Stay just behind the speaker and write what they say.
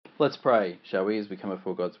Let's pray, shall we, as we come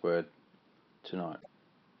before God's word tonight.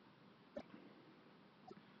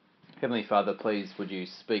 Heavenly Father, please would you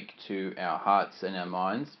speak to our hearts and our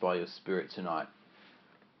minds by your Spirit tonight.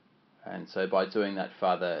 And so by doing that,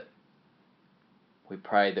 Father, we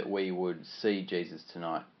pray that we would see Jesus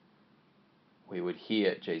tonight, we would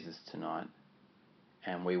hear Jesus tonight,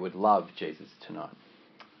 and we would love Jesus tonight.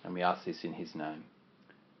 And we ask this in his name.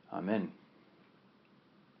 Amen.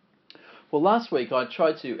 Well, last week I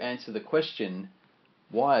tried to answer the question,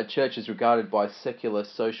 why are churches regarded by secular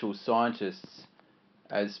social scientists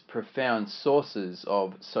as profound sources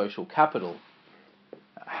of social capital?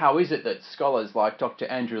 How is it that scholars like Dr.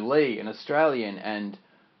 Andrew Lee, an Australian, and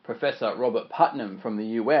Professor Robert Putnam from the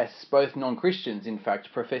US, both non-Christians, in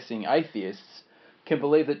fact professing atheists, can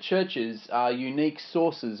believe that churches are unique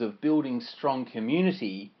sources of building strong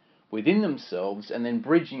community within themselves and then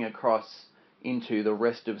bridging across into the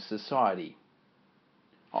rest of society?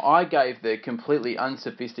 I gave the completely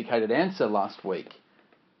unsophisticated answer last week,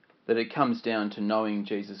 that it comes down to knowing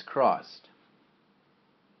Jesus Christ.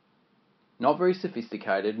 Not very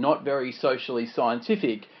sophisticated, not very socially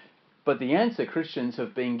scientific, but the answer Christians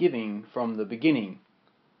have been giving from the beginning,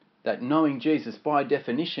 that knowing Jesus by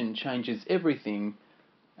definition changes everything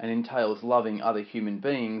and entails loving other human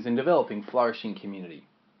beings and developing flourishing community.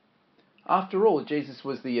 After all, Jesus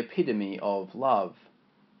was the epitome of love.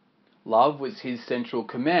 Love was his central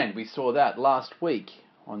command. We saw that last week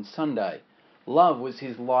on Sunday. Love was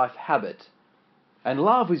his life habit. And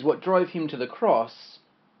love is what drove him to the cross,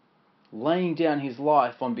 laying down his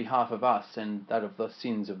life on behalf of us and that of the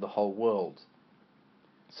sins of the whole world.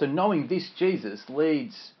 So knowing this Jesus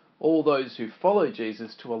leads all those who follow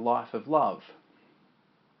Jesus to a life of love.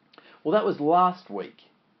 Well, that was last week.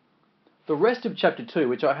 The rest of chapter 2,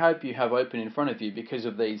 which I hope you have open in front of you because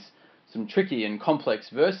of these some tricky and complex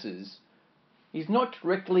verses, is not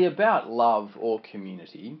directly about love or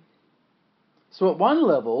community. So at one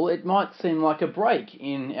level, it might seem like a break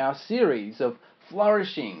in our series of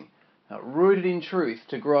flourishing, rooted in truth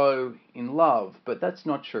to grow in love, but that's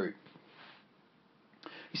not true.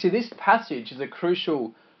 You see, this passage is a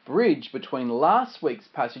crucial bridge between last week's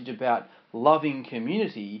passage about loving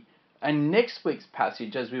community and next week's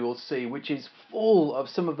passage, as we will see, which is full of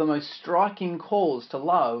some of the most striking calls to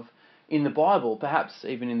love in the Bible, perhaps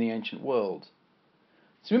even in the ancient world.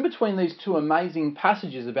 So in between these two amazing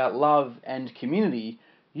passages about love and community,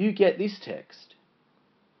 you get this text.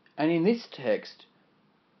 And in this text,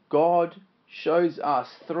 God shows us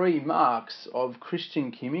three marks of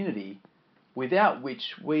Christian community without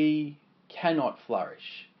which we cannot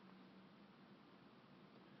flourish.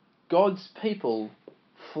 God's people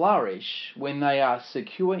flourish when they are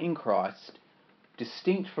secure in Christ,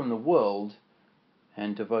 distinct from the world,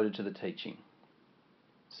 and devoted to the teaching.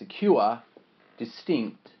 Secure,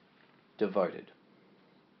 distinct, devoted.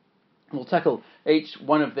 We'll tackle each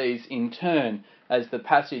one of these in turn as the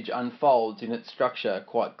passage unfolds in its structure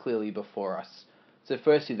quite clearly before us. So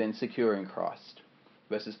firstly then, secure in Christ,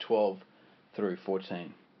 verses 12 through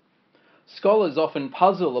 14. Scholars often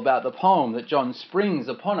puzzle about the poem that John springs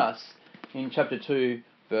upon us in chapter 2,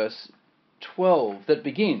 verse 12, that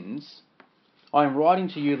begins, I am writing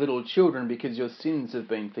to you, little children, because your sins have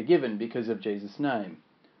been forgiven because of Jesus' name.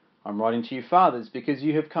 I'm writing to you, fathers, because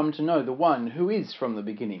you have come to know the one who is from the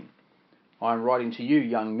beginning. I am writing to you,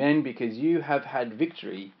 young men, because you have had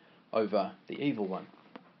victory over the evil one.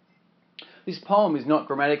 This poem is not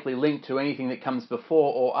grammatically linked to anything that comes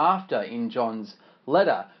before or after in John's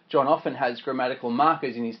letter. John often has grammatical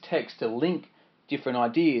markers in his text to link different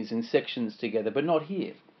ideas and sections together, but not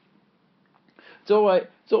here. It's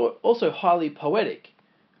also highly poetic,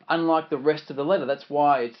 unlike the rest of the letter. That's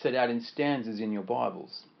why it's set out in stanzas in your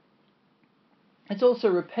Bibles. It's also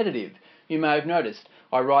repetitive. You may have noticed,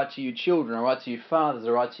 I write to you children, I write to you fathers, I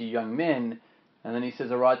write to you young men, and then he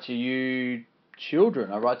says, I write to you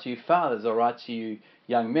children, I write to you fathers, I write to you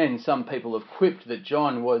young men. Some people have quipped that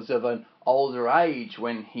John was of an older age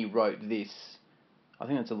when he wrote this. I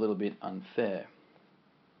think that's a little bit unfair.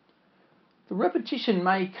 The repetition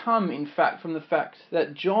may come, in fact, from the fact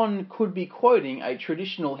that John could be quoting a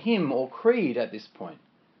traditional hymn or creed at this point.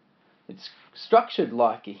 It's structured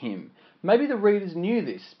like a hymn. Maybe the readers knew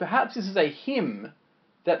this. Perhaps this is a hymn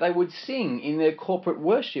that they would sing in their corporate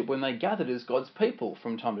worship when they gathered as God's people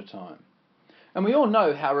from time to time. And we all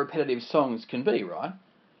know how repetitive songs can be, right?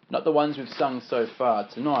 Not the ones we've sung so far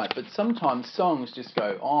tonight, but sometimes songs just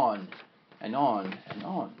go on and on and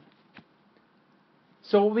on.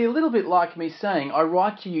 So it will be a little bit like me saying, I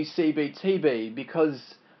write to you CBTB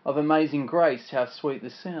because of Amazing Grace, how sweet the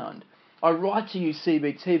sound. I write to you,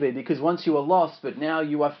 CBTB, because once you were lost, but now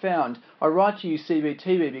you are found. I write to you,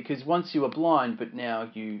 CBTB, because once you were blind, but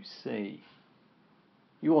now you see.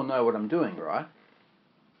 You all know what I'm doing, right?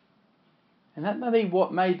 And that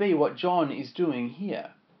may be what John is doing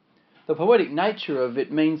here. The poetic nature of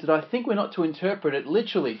it means that I think we're not to interpret it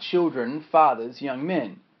literally, children, fathers, young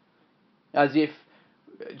men, as if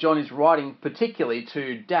John is writing particularly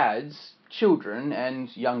to dads, children,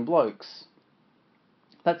 and young blokes.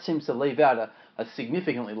 That seems to leave out a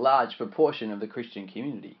significantly large proportion of the Christian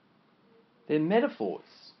community. They're metaphors,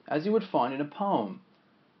 as you would find in a poem.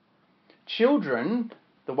 Children,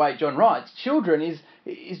 the way John writes, children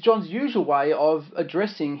is John's usual way of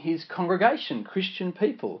addressing his congregation, Christian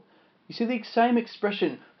people. You see the same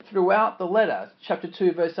expression throughout the letter, chapter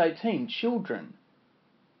 2, verse 18, children.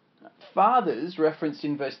 Fathers, referenced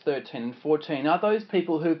in verse 13 and 14, are those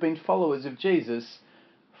people who've been followers of Jesus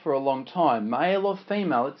for a long time. Male or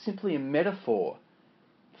female, it's simply a metaphor.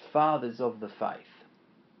 Fathers of the faith.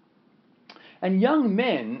 And young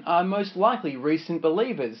men are most likely recent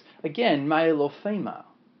believers. Again, male or female.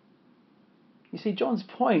 You see, John's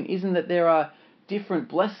point isn't that there are different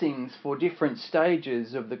blessings for different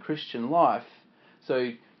stages of the Christian life.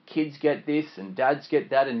 So kids get this and dads get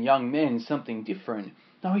that and young men something different.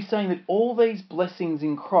 No, he's saying that all these blessings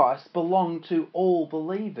in Christ belong to all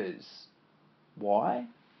believers. Why?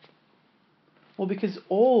 Well, because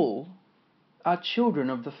all are children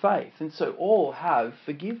of the faith, and so all have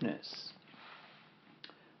forgiveness.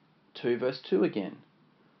 2 verse 2 again.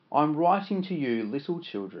 I'm writing to you, little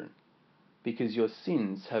children, because your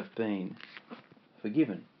sins have been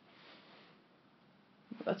forgiven.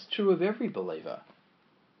 That's true of every believer.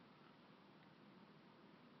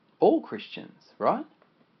 All Christians, right?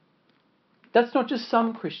 That's not just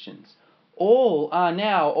some Christians. All are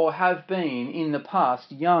now or have been in the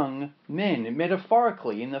past young men,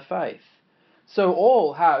 metaphorically in the faith. So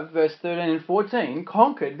all have, verse 13 and 14,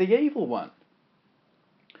 conquered the evil one.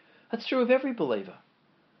 That's true of every believer.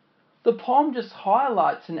 The poem just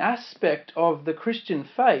highlights an aspect of the Christian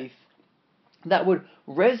faith that would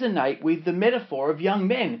resonate with the metaphor of young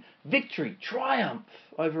men. Victory, triumph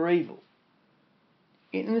over evil.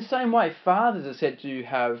 In the same way, fathers are said to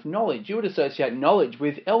have knowledge. You would associate knowledge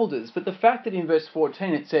with elders, but the fact that in verse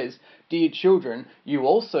 14 it says, dear children, you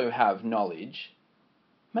also have knowledge,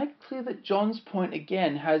 make clear that John's point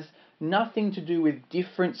again has nothing to do with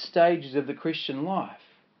different stages of the Christian life.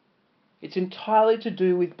 It's entirely to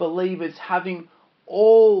do with believers having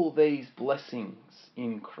all these blessings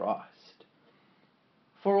in Christ.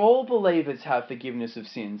 For all believers have forgiveness of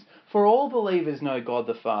sins. For all believers know God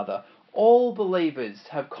the Father. All believers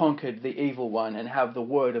have conquered the evil one and have the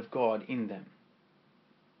word of God in them.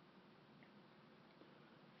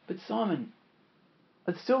 But Simon,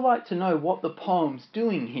 I'd still like to know what the poem's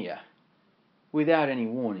doing here without any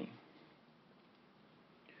warning.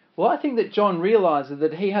 Well, I think that John realises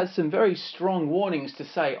that he has some very strong warnings to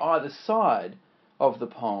say either side of the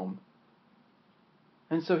poem.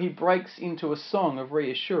 And so he breaks into a song of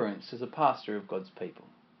reassurance as a pastor of God's people.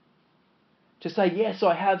 To say, yes,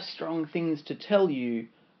 I have strong things to tell you,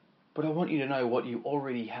 but I want you to know what you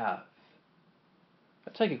already have.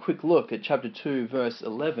 Let's take a quick look at chapter 2, verse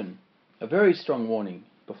 11. A very strong warning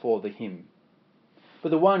before the hymn. But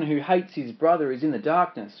the one who hates his brother is in the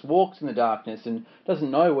darkness, walks in the darkness, and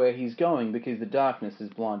doesn't know where he's going because the darkness has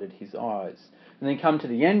blinded his eyes. And then come to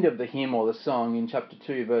the end of the hymn or the song in chapter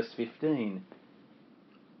 2, verse 15.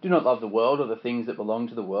 Do not love the world or the things that belong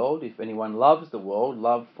to the world. If anyone loves the world,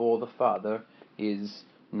 love for the Father is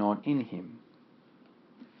not in him.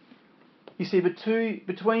 You see,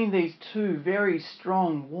 between these two very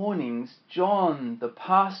strong warnings, John, the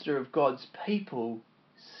pastor of God's people,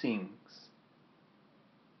 sings.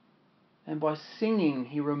 And by singing,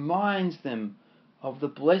 he reminds them of the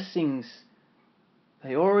blessings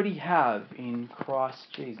they already have in Christ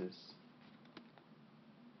Jesus.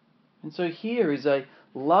 And so here is a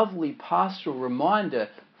lovely pastoral reminder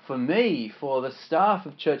for me, for the staff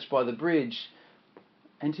of Church by the Bridge,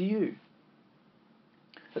 and to you.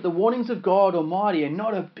 That the warnings of God Almighty are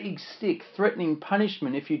not a big stick threatening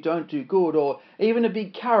punishment if you don't do good, or even a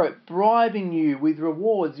big carrot bribing you with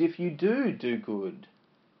rewards if you do good.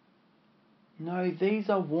 No, these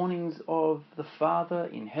are warnings of the Father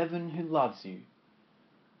in heaven who loves you,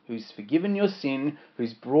 who's forgiven your sin,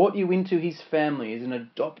 who's brought you into his family as an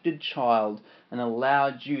adopted child and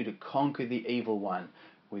allowed you to conquer the evil one,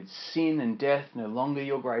 with sin and death no longer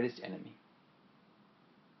your greatest enemy.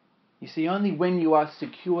 You see, only when you are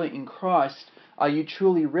secure in Christ are you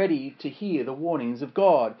truly ready to hear the warnings of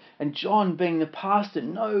God. And John, being the pastor,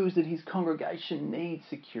 knows that his congregation needs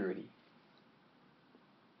security.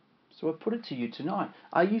 So I put it to you tonight.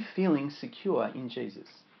 Are you feeling secure in Jesus?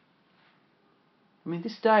 I mean,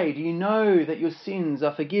 this day, do you know that your sins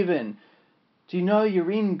are forgiven? Do you know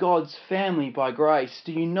you're in God's family by grace?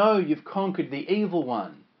 Do you know you've conquered the evil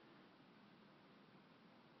one?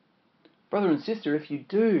 Brother and sister, if you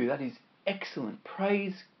do, that is excellent.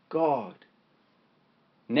 Praise God.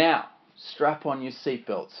 Now, strap on your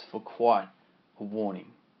seatbelts for quite a warning.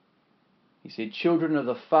 He said, children of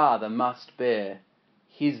the Father must bear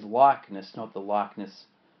His likeness, not the likeness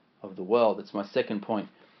of the world. That's my second point.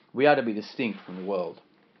 We are to be distinct from the world.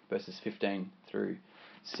 Verses 15 through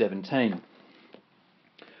 17.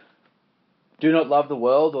 Do not love the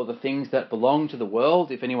world or the things that belong to the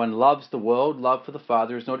world. If anyone loves the world, love for the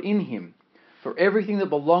Father is not in him. For everything that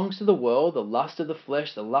belongs to the world, the lust of the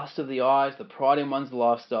flesh, the lust of the eyes, the pride in one's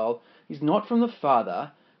lifestyle, is not from the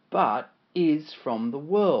Father, but is from the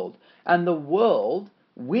world. And the world,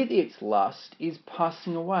 with its lust, is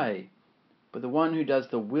passing away. But the one who does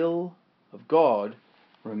the will of God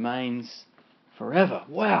remains forever.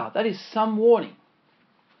 Wow, that is some warning.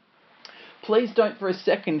 Please don't for a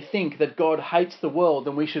second think that God hates the world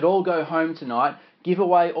and we should all go home tonight, give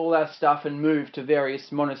away all our stuff and move to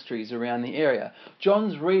various monasteries around the area.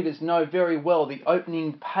 John's readers know very well the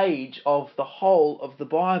opening page of the whole of the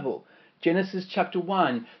Bible. Genesis chapter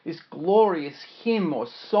 1, this glorious hymn or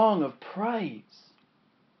song of praise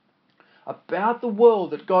about the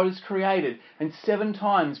world that God has created. And 7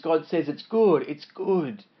 times God says it's good,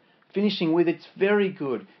 finishing with it's very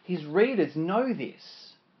good. His readers know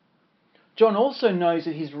this. John also knows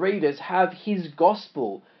that his readers have his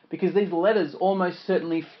gospel, because these letters almost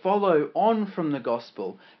certainly follow on from the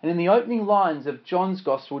gospel. And in the opening lines of John's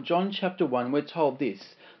gospel, John chapter 1, we're told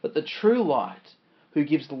this, that the true light, who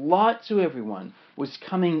gives light to everyone, was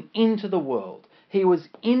coming into the world. He was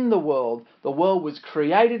in the world was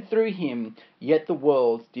created through him, yet the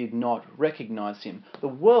world did not recognize him. The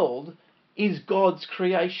world is God's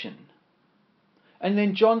creation. And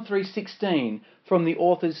then John 3:16, from the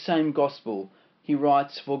author's same gospel, he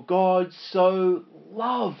writes, for God so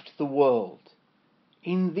loved the world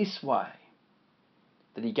in this way,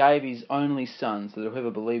 that he gave his only Son, so that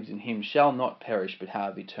whoever believes in him shall not perish but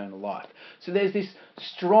have eternal life. So there's this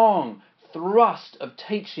strong thrust of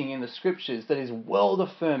teaching in the scriptures that is world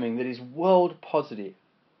affirming, that is world positive.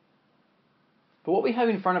 But what we have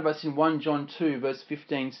in front of us in 1 John 2 verse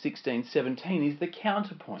 15, 16, 17 is the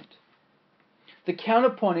counterpoint. The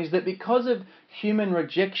counterpoint is that because of human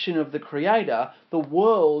rejection of the Creator, the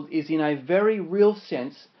world is in a very real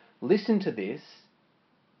sense, listen to this,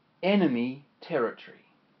 enemy territory.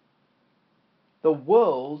 The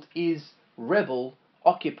world is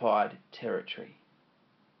rebel-occupied territory.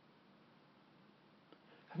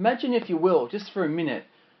 Imagine, if you will, just for a minute,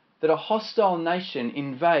 that a hostile nation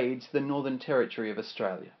invades the Northern Territory of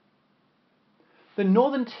Australia. The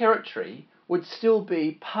Northern Territory would still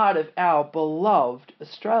be part of our beloved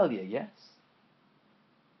Australia, yes?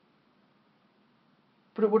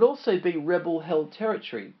 But it would also be rebel-held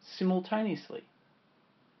territory simultaneously.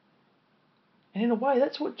 And in a way,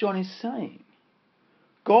 that's what John is saying.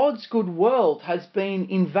 God's good world has been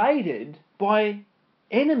invaded by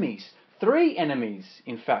enemies. 3 enemies,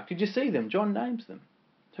 in fact. Did you see them? John names them.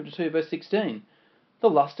 Chapter 2, verse 16. The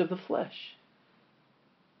lust of the flesh.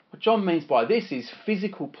 What John means by this is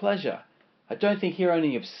physical pleasure. I don't think here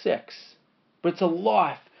only of sex, but it's a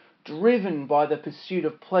life driven by the pursuit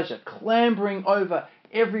of pleasure, clambering over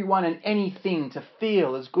everyone and anything to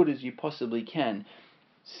feel as good as you possibly can.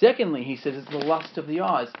 Secondly, he says, it's the lust of the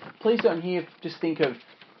eyes. Please don't here just think of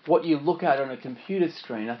what you look at on a computer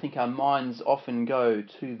screen. I think our minds often go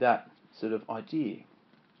to that sort of idea.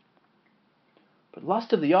 But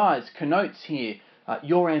lust of the eyes connotes here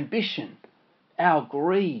your ambition, our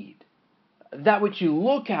greed, that which you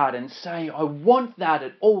look at and say, I want that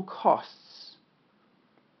at all costs.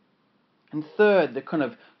 And third, the kind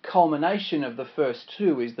of culmination of the first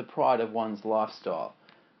 2 is the pride of one's lifestyle.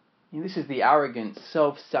 This is the arrogant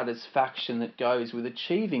self-satisfaction that goes with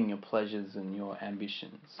achieving your pleasures and your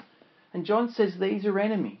ambitions. And John says these are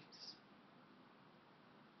enemies.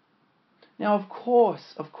 Now, of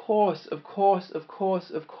course,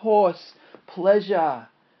 pleasure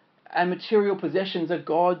and material possessions are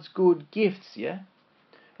God's good gifts, yeah?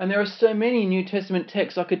 And there are so many New Testament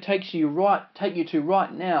texts I could take you to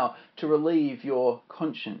right now to relieve your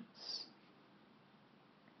conscience.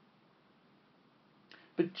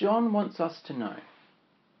 But John wants us to know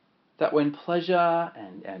that when pleasure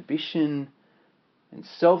and ambition and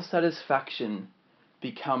self-satisfaction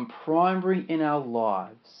become primary in our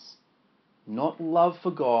lives, not love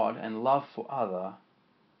for God and love for other,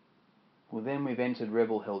 well, then we've entered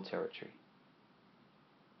rebel-held territory.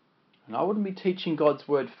 And I wouldn't be teaching God's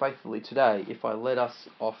word faithfully today if I let us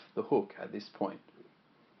off the hook at this point.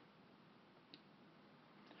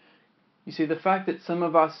 You see, the fact that some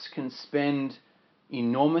of us can spend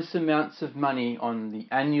enormous amounts of money on the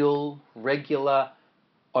annual, regular,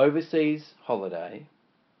 overseas holiday,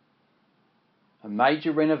 a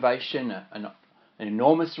major renovation, an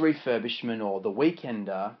enormous refurbishment, or the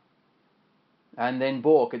weekender, and then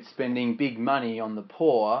balk at spending big money on the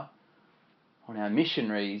poor, on our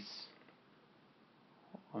missionaries,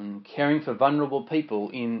 on caring for vulnerable people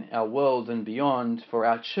in our world and beyond, for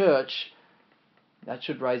our church, that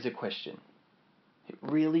should raise a question. It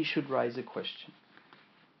really should raise a question.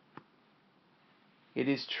 It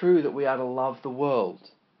is true that we are to love the world,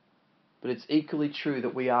 but it's equally true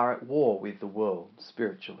that we are at war with the world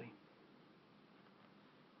spiritually.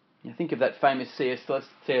 You think of that famous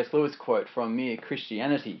C.S. Lewis quote from Mere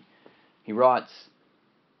Christianity. He writes,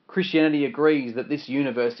 "Christianity agrees that this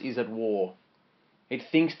universe is at war. It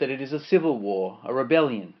thinks that it is a civil war, a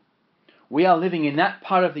rebellion. We are living in that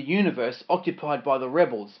part of the universe occupied by the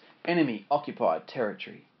rebels, enemy-occupied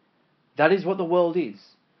territory. That is what the world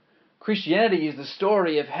is. Christianity is the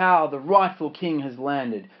story of how the rightful king has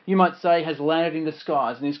landed. You might say has landed in the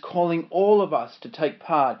skies and is calling all of us to take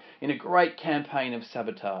part in a great campaign of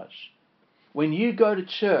sabotage. When you go to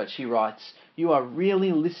church," he writes, "you are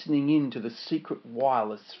really listening in to the secret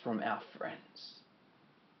wireless from our friends."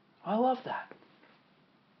 I love that.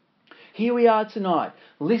 Here we are tonight,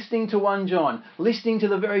 listening to 1 John, listening to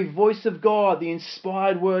the very voice of God, the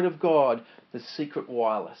inspired word of God, the secret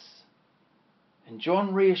wireless. And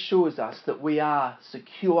John reassures us that we are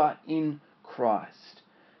secure in Christ,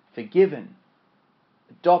 forgiven,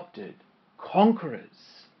 adopted,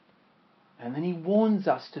 conquerors. And then he warns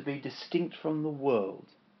us to be distinct from the world.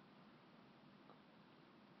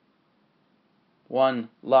 One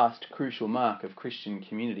last crucial mark of Christian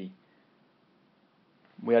community: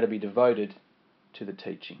 we are to be devoted to the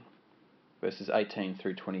teaching. Verses 18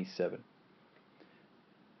 through 27.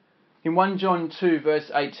 In 1 John 2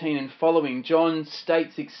 verse 18 and following, John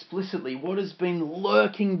states explicitly what has been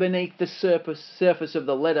lurking beneath the surface of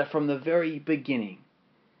the letter from the very beginning.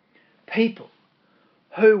 People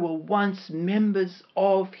who were once members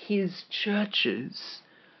of his churches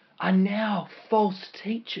are now false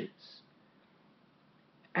teachers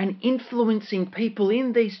and influencing people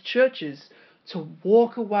in these churches to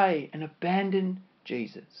walk away and abandon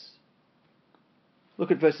Jesus.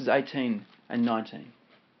 Look at verses 18 and 19.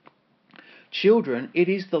 "Children, it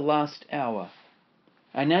is the last hour,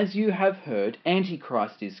 and as you have heard,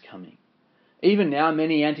 Antichrist is coming. Even now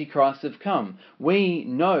many Antichrists have come. We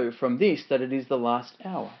know from this that it is the last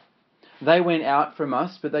hour. They went out from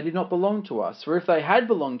us, but they did not belong to us. For if they had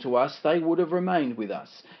belonged to us, they would have remained with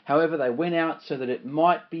us. However, they went out so that it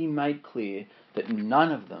might be made clear that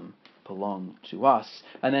none of them belong to us."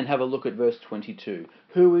 And then have a look at verse 22.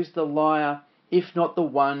 "Who is the liar, if not the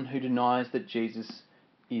one who denies that Jesus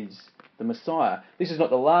is the Messiah?" This is not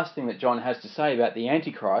the last thing that John has to say about the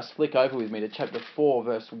Antichrist. Flick over with me to chapter 4,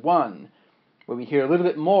 verse 1, where we hear a little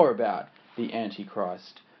bit more about the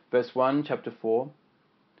Antichrist. Verse 1, chapter 4.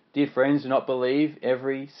 "Dear friends, do not believe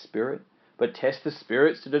every spirit, but test the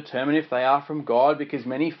spirits to determine if they are from God, because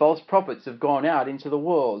many false prophets have gone out into the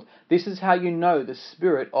world. This is how you know the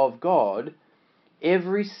Spirit of God.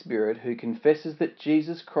 Every spirit who confesses that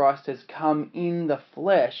Jesus Christ has come in the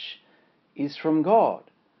flesh is from God.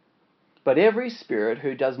 But every spirit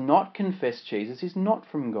who does not confess Jesus is not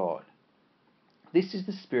from God. This is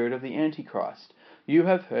the spirit of the Antichrist. You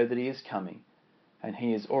have heard that he is coming, and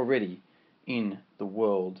he is already in the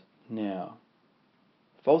world now."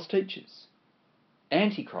 False teachers.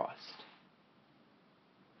 Antichrist.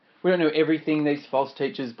 We don't know everything these false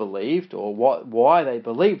teachers believed or why they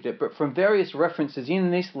believed it, but from various references in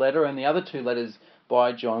this letter and the other 2 letters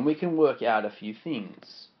by John, we can work out a few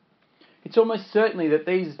things. It's almost certainly that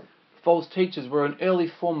these false teachers were an early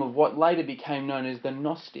form of what later became known as the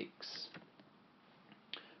Gnostics.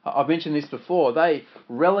 I've mentioned this before. They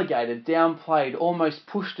relegated, downplayed, almost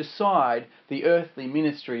pushed aside the earthly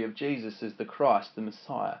ministry of Jesus as the Christ, the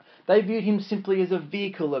Messiah. They viewed him simply as a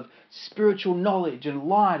vehicle of spiritual knowledge and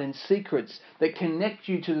light and secrets that connect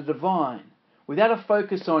you to the divine, without a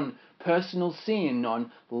focus on personal sin,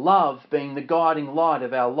 on love being the guiding light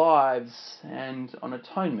of our lives, and on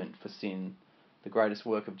atonement for sin, the greatest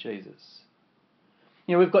work of Jesus.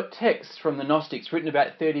 You know, we've got texts from the Gnostics written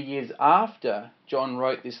about 30 years after John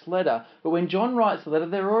wrote this letter, but when John writes the letter,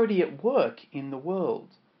 they're already at work in the world.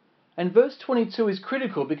 And verse 22 is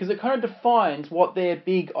critical because it kind of defines what their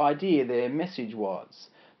big idea, their message was.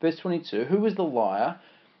 Verse 22, "Who is the liar,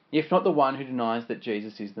 if not the one who denies that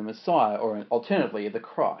Jesus is the Messiah, or alternatively, the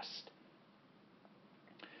Christ?"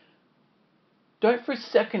 Don't for a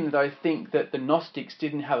second, though, think that the Gnostics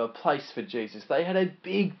didn't have a place for Jesus. They had a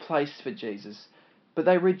big place for Jesus, but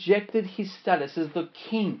they rejected his status as the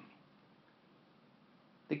king.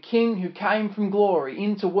 The king who came from glory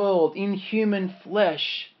into world in human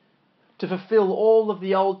flesh to fulfill all of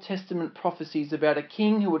the Old Testament prophecies about a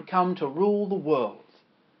king who would come to rule the world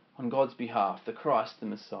on God's behalf, the Christ, the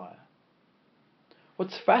Messiah.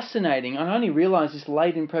 What's fascinating, I only realised this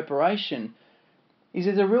late in preparation, is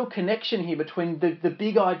there's a real connection here between the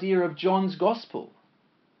big idea of John's Gospel.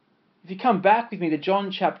 If you come back with me to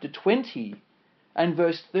John chapter 20 and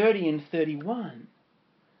verse 30 and 31,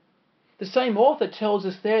 the same author tells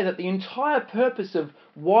us there that the entire purpose of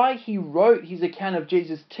why he wrote his account of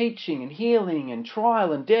Jesus' teaching and healing and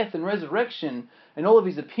trial and death and resurrection and all of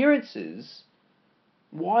his appearances,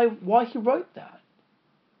 why he wrote that.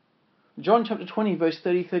 John chapter 20 verse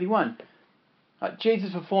 30-31.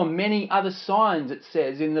 Jesus performed many other signs, it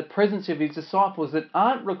says, in the presence of his disciples that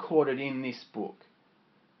aren't recorded in this book.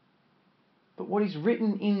 But what is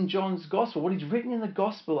written in John's Gospel, what is written in the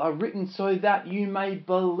Gospel, are written so that you may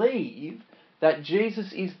believe that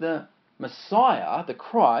Jesus is the Messiah, the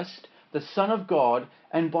Christ, the Son of God,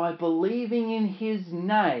 and by believing in his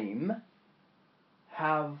name,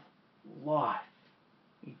 have life,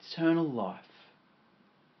 eternal life.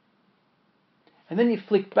 And then you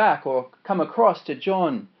flick back or come across to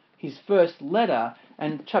John, his first letter,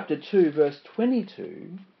 and chapter 2, verse 22.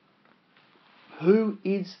 Who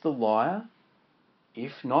is the liar,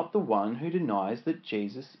 if not the one who denies that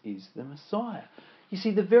Jesus is the Messiah? You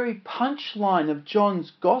see, the very punchline of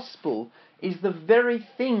John's Gospel is the very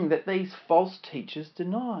thing that these false teachers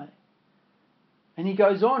deny. And he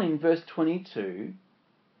goes on in verse 22,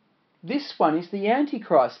 this one is the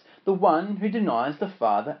Antichrist, the one who denies the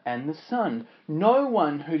Father and the Son. No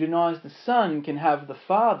one who denies the Son can have the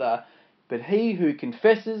Father, but he who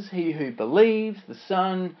confesses, he who believes the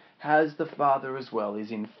Son has the Father as well, is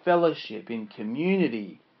in fellowship, in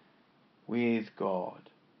community with God.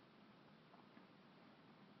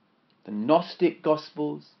 The Gnostic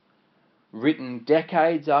Gospels, written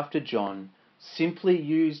decades after John, simply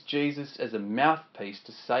use Jesus as a mouthpiece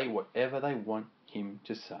to say whatever they want him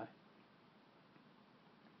to say.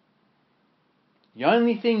 The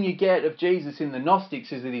only thing you get of Jesus in the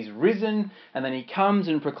Gnostics is that he's risen and then he comes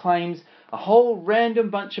and proclaims a whole random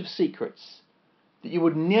bunch of secrets that you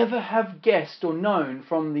would never have guessed or known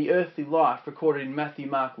from the earthly life recorded in Matthew,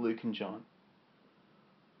 Mark, Luke and John.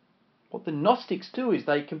 What the Gnostics do is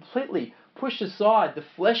they completely push aside the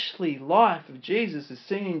fleshly life of Jesus as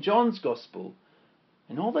seen in John's Gospel,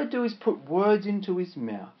 and all they do is put words into his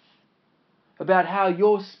mouth about how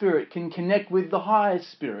your spirit can connect with the higher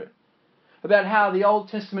spirit, about how the Old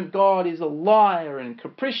Testament God is a liar and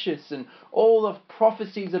capricious, and all of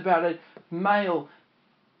prophecies about a male,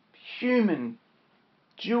 human,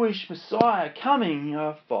 Jewish Messiah coming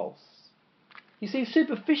are false. You see,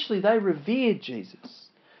 superficially they revered Jesus,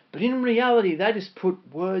 but in reality they just put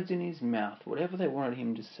words in his mouth, whatever they wanted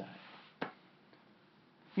him to say.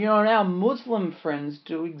 You know, and our Muslim friends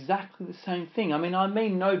do exactly the same thing. I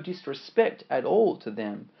mean no disrespect at all to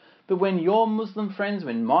them. But when your Muslim friends,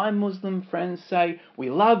 when my Muslim friends say, we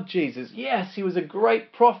love Jesus, yes, he was a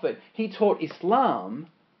great prophet, he taught Islam,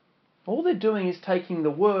 all they're doing is taking the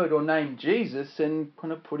word or name Jesus and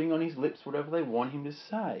kind of putting on his lips whatever they want him to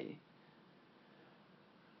say.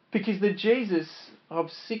 Because the Jesus of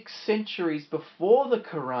 6 centuries before the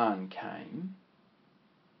Quran came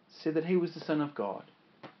said that he was the Son of God,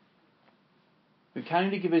 who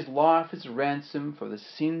came to give his life as a ransom for the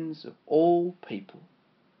sins of all people.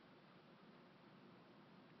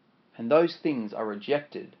 And those things are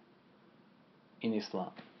rejected in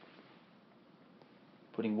Islam.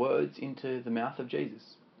 Putting words into the mouth of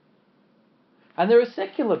Jesus. And there are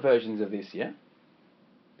secular versions of this, yeah?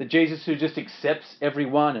 The Jesus who just accepts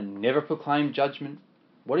everyone and never proclaimed judgment.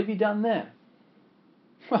 What have you done there?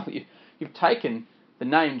 Well, you've taken the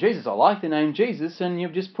name Jesus. I like the name Jesus, and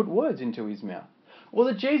you've just put words into his mouth. Or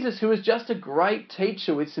the Jesus who is just a great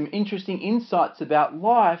teacher with some interesting insights about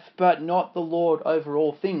life, but not the Lord over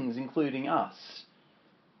all things, including us.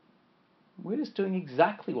 We're just doing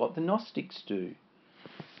exactly what the Gnostics do.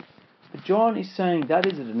 But John is saying that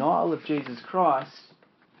is a denial of Jesus Christ,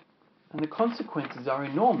 and the consequences are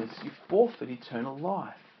enormous. You forfeit eternal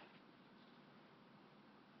life.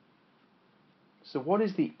 So what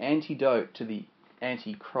is the antidote to the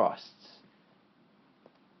antichrists?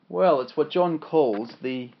 Well, it's what John calls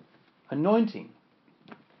the anointing.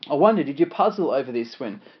 I wonder, did you puzzle over this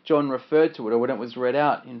when John referred to it or when it was read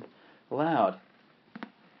out aloud?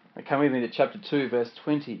 Come with me to chapter 2, verse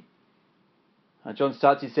 20. John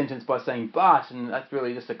starts his sentence by saying, but, and that's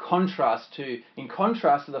really just in contrast to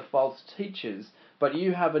the false teachers, but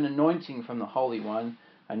you have an anointing from the Holy One,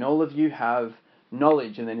 and all of you have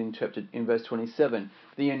knowledge. And then interpreted in verse 27,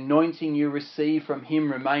 the anointing you receive from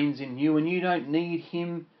him remains in you, and you don't need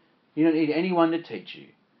anyone to teach you.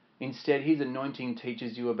 Instead, his anointing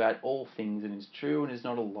teaches you about all things and is true and is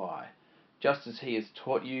not a lie. Just as he has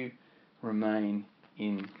taught you, remain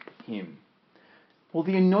in him. Well,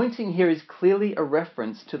 the anointing here is clearly a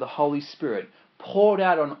reference to the Holy Spirit poured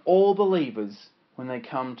out on all believers when they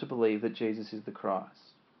come to believe that Jesus is the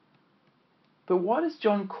Christ. But why does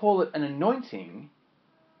John call it an anointing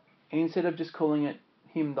instead of just calling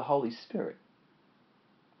him the Holy Spirit?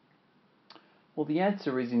 Well, the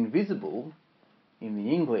answer is invisible in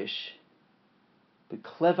the English, but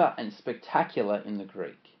clever and spectacular in the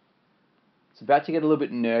Greek. It's about to get a little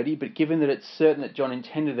bit nerdy, but given that it's certain that John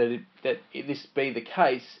intended that this be the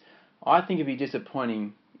case, I think it'd be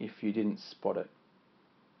disappointing if you didn't spot it.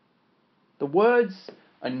 The words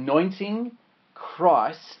anointing,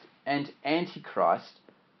 Christ, and Antichrist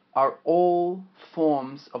are all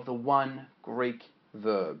forms of the one Greek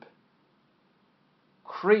verb.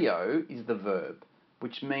 Kreo is the verb,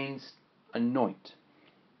 which means anoint.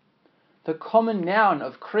 The common noun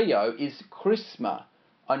of kreo is chrisma,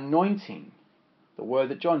 anointing, the word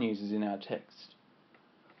that John uses in our text.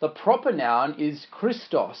 The proper noun is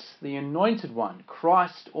Christos, the anointed one,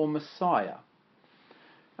 Christ or Messiah.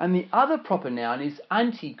 And the other proper noun is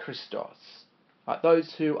Antichristos,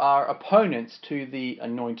 those who are opponents to the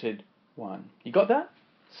anointed one. You got that?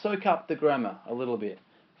 Soak up the grammar a little bit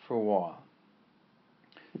for a while.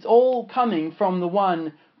 It's all coming from the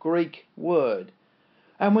one Greek word.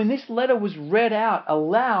 And when this letter was read out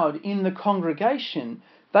aloud in the congregation,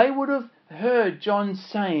 they would have heard John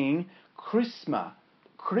saying Chrisma,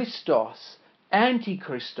 Christos,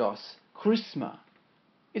 Antichristos, Chrisma.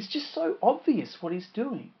 It's just so obvious what he's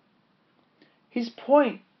doing. His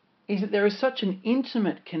point is that there is such an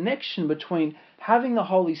intimate connection between having the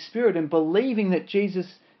Holy Spirit and believing that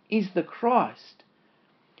Jesus is the Christ,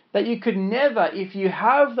 that you could never, if you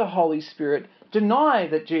have the Holy Spirit, deny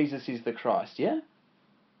that Jesus is the Christ, yeah?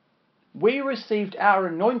 We received our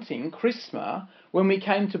anointing, Chrisma, when we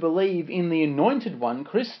came to believe in the anointed one,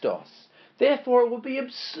 Christos. Therefore, it would be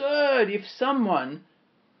absurd if someone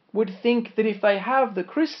would think that if they have the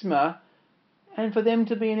Chrisma, and for them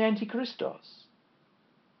to be an Antichristos.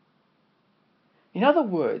 In other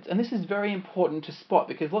words, and this is very important to spot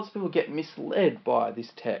because lots of people get misled by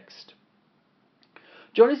this text,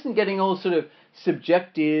 John isn't getting all sort of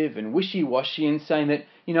subjective and wishy-washy and saying that,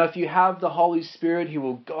 if you have the Holy Spirit, he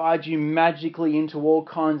will guide you magically into all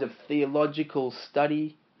kinds of theological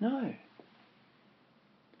study. No.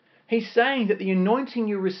 He's saying that the anointing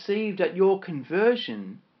you received at your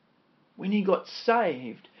conversion, when you got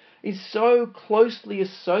saved, is so closely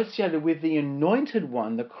associated with the anointed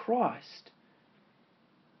one, the Christ,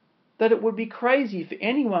 that it would be crazy for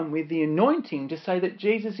anyone with the anointing to say that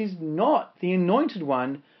Jesus is not the anointed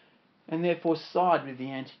one and therefore side with the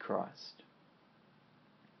Antichrist.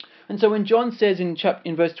 And so when John says in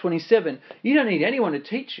verse 27, you don't need anyone to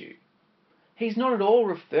teach you, he's not at all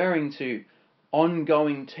referring to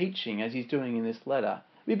ongoing teaching as he's doing in this letter.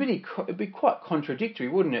 It'd be quite contradictory,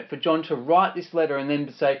 wouldn't it, for John to write this letter and then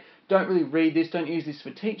to say, don't really read this, don't use this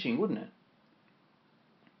for teaching, wouldn't it?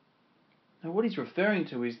 Now what he's referring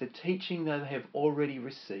to is the teaching that they have already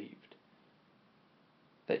received.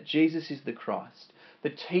 That Jesus is the Christ. The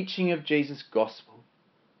teaching of Jesus' gospel,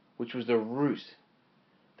 which was the root,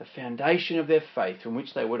 the foundation of their faith from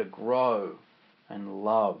which they were to grow and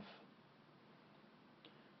love.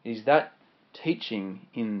 It is that teaching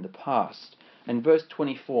in the past. And verse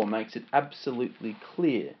 24 makes it absolutely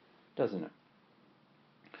clear, doesn't it?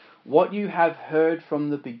 What you have heard from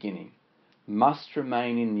the beginning must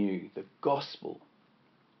remain in you, the gospel.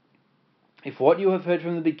 If what you have heard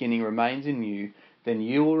from the beginning remains in you, then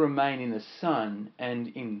you will remain in the Son and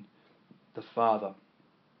in the Father.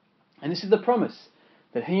 And this is the promise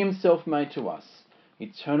that he himself made to us,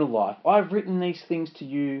 eternal life. I've written these things to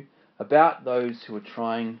you about those who are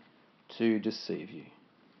trying to deceive you.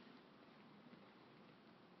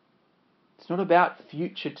 It's not about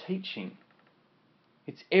future teaching.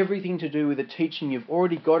 It's everything to do with the teaching you've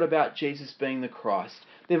already got about Jesus being the Christ.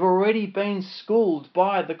 They've already been schooled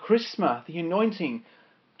by the Chrisma, the anointing,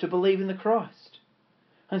 to believe in the Christ.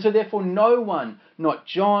 And so therefore no one, not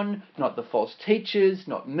John, not the false teachers,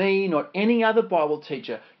 not me, not any other Bible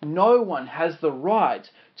teacher, no one has the right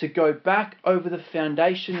to go back over the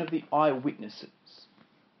foundation of the eyewitnesses.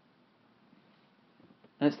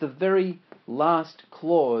 And it's the very last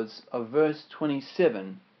clause of verse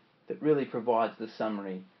 27 that really provides the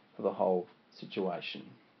summary for the whole situation.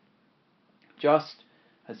 Just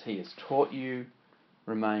as he has taught you,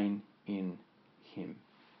 remain in him.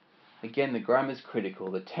 Again, the grammar's critical.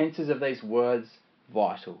 The tenses of these words,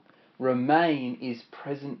 vital. Remain is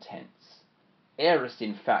present tense. Aorist,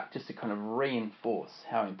 in fact, just to kind of reinforce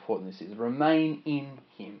how important this is. Remain in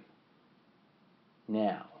him.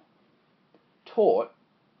 Now, taught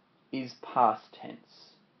is past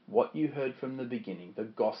tense. What you heard from the beginning, the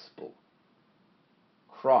gospel.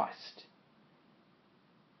 Christ.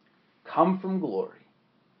 Come from glory.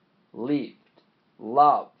 Lived.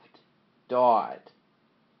 Loved. Died.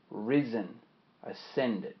 Risen.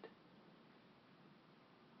 Ascended.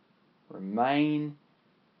 Remain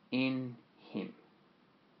in him.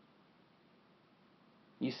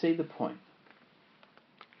 You see the point.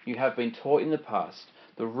 You have been taught in the past.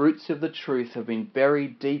 The roots of the truth have been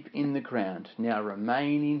buried deep in the ground. Now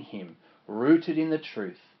remain in him, rooted in the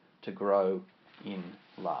truth, to grow in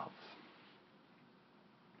love.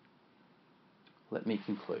 Let me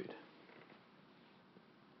conclude.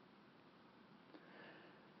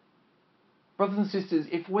 Brothers and sisters,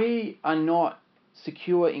 if we are not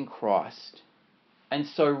secure in Christ and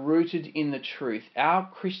so rooted in the truth, our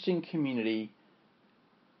Christian community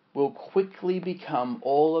will quickly become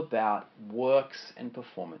all about works and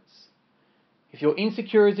performance. If you're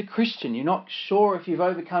insecure as a Christian, you're not sure if you've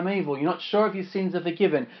overcome evil, you're not sure if your sins are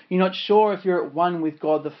forgiven, you're not sure if you're at one with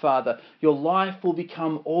God the Father, your life will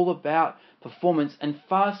become all about performance and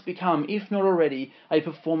fast become, if not already, a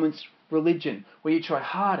performance religion where you try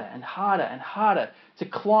harder and harder and harder to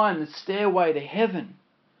climb the stairway to heaven.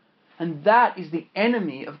 And that is the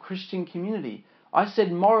enemy of Christian community. I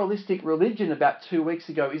said moralistic religion about 2 weeks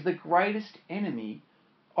ago is the greatest enemy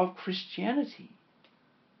of Christianity,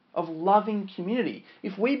 of loving community.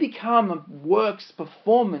 If we become a works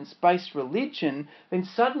performance-based religion, then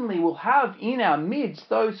suddenly we'll have in our midst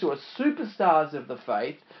those who are superstars of the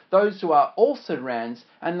faith, those who are also-rans,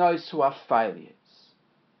 and those who are failures.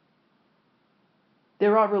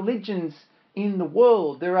 There are religions in the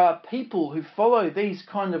world, there are people who follow these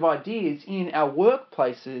kind of ideas in our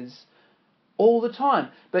workplaces all the time.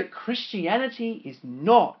 But Christianity is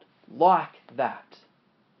not like that.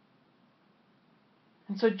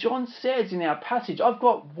 And so John says in our passage, I've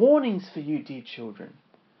got warnings for you, dear children.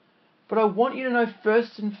 But I want you to know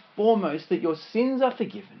first and foremost that your sins are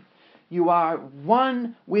forgiven. You are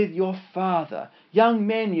one with your Father. Young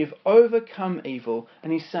men, you've overcome evil.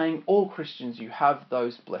 And he's saying, all Christians, you have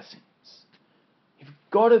those blessings. You've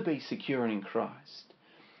got to be secure in Christ.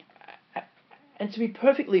 And to be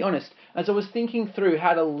perfectly honest, as I was thinking through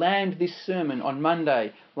how to land this sermon on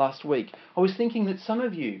Monday last week, I was thinking that some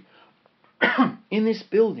of you in this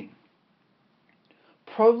building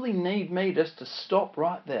probably need me just to stop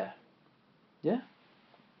right there. Yeah?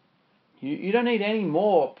 You don't need any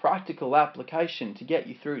more practical application to get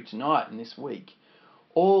you through tonight and this week.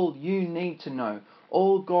 All you need to know,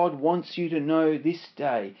 all God wants you to know this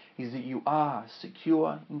day is that you are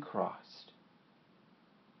secure in Christ.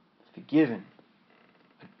 Forgiven,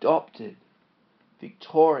 adopted,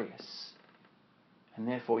 victorious, and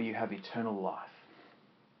therefore you have eternal life.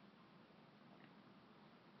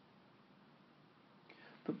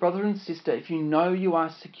 But brother and sister, if you know you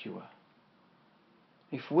are secure,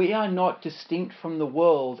 if we are not distinct from the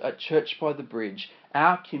world at Church by the Bridge,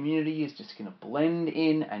 our community is just going to blend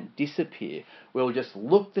in and disappear. We'll just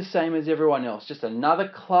look the same as everyone else. Just another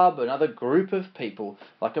club, another group of people,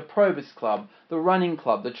 like a Probus Club, the Running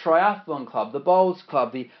Club, the Triathlon Club, the Bowls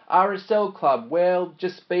Club, the RSL Club. We'll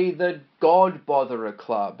just be the God Botherer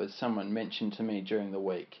Club, as someone mentioned to me during the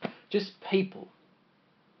week. Just people.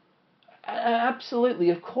 Absolutely,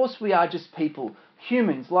 of course we are just people,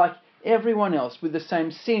 humans like everyone else with the same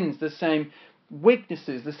sins, the same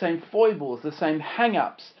weaknesses, the same foibles, the same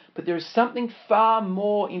hang-ups. But there is something far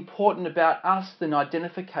more important about us than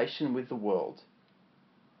identification with the world.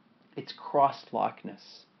 It's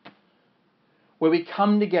Christ-likeness. Where we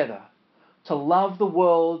come together to love the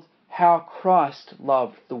world how Christ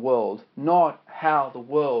loved the world, not how the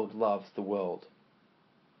world loves the world.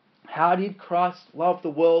 How did Christ love the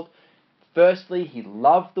world? Firstly, he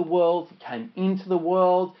loved the world, he came into the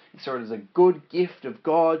world, he saw it as a good gift of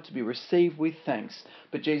God to be received with thanks.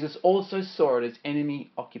 But Jesus also saw it as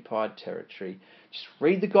enemy-occupied territory. Just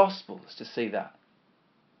read the Gospels to see that.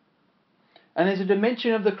 And there's a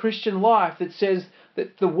dimension of the Christian life that says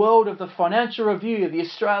that the world of the Financial Review, the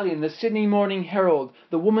Australian, the Sydney Morning Herald,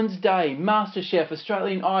 the Woman's Day, MasterChef,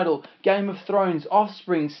 Australian Idol, Game of Thrones,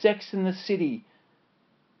 Offspring, Sex and the City,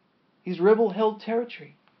 is rebel-held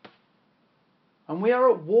territory. And we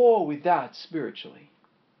are at war with that spiritually.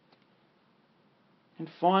 And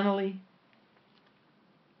finally,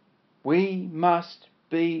 we must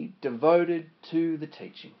be devoted to the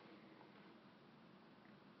teaching.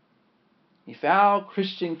 If our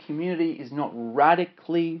Christian community is not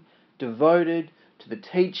radically devoted to the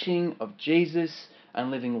teaching of Jesus and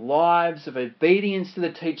living lives of obedience to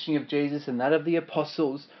the teaching of Jesus and that of the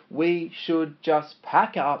apostles, we should just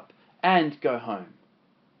pack up and go home.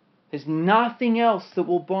 There's nothing else that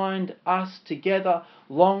will bind us together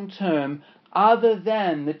long term other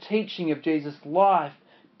than the teaching of Jesus' life,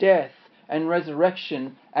 death, and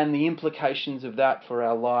resurrection and the implications of that for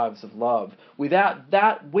our lives of love. Without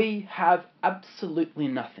that, we have absolutely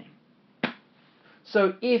nothing.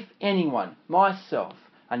 So if anyone, myself,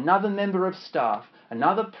 another member of staff,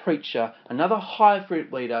 another preacher, another high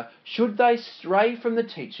fruit leader, should they stray from the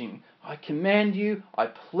teaching, I command you, I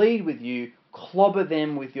plead with you, clobber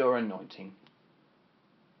them with your anointing.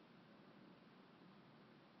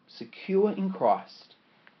 Secure in Christ,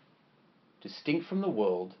 distinct from the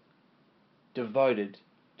world, devoted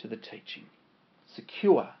to the teaching.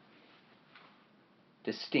 Secure,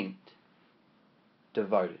 distinct,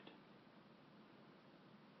 devoted.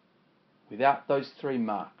 Without those three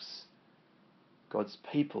marks, God's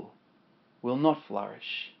people will not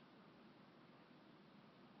flourish.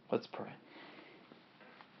 Let's pray.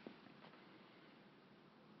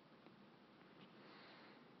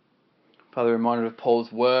 Father, reminded of Paul's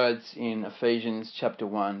words in Ephesians chapter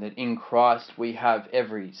 1 that in Christ we have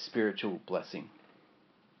every spiritual blessing.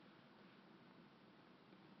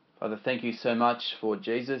 Father, thank you so much for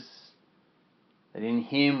Jesus, that in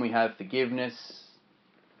him we have forgiveness,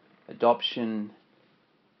 adoption,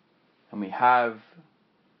 and we have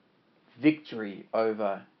victory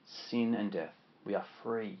over sin and death. We are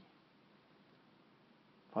free.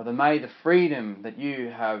 Father, may the freedom that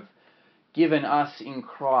you have given us in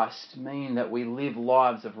Christ mean that we live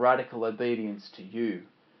lives of radical obedience to you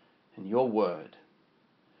and your word,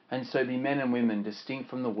 and so be men and women distinct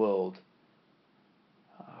from the world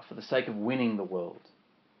for the sake of winning the world.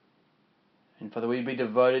 And Father, we be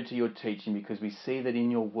devoted to your teaching because we see that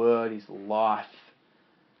in your word is life,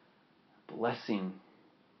 blessing.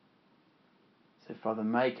 So Father,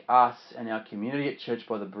 make us and our community at Church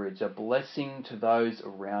by the Bridge a blessing to those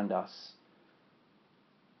around us.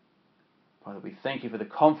 Father, we thank you for the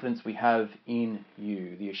confidence we have in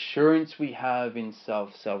you, the assurance we have in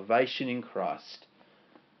salvation in Christ.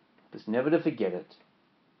 Help us never to forget it.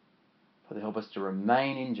 Father, help us to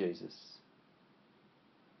remain in Jesus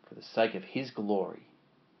for the sake of his glory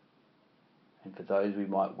and for those we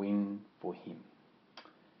might win for him.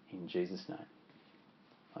 In Jesus' name.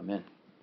 Amen.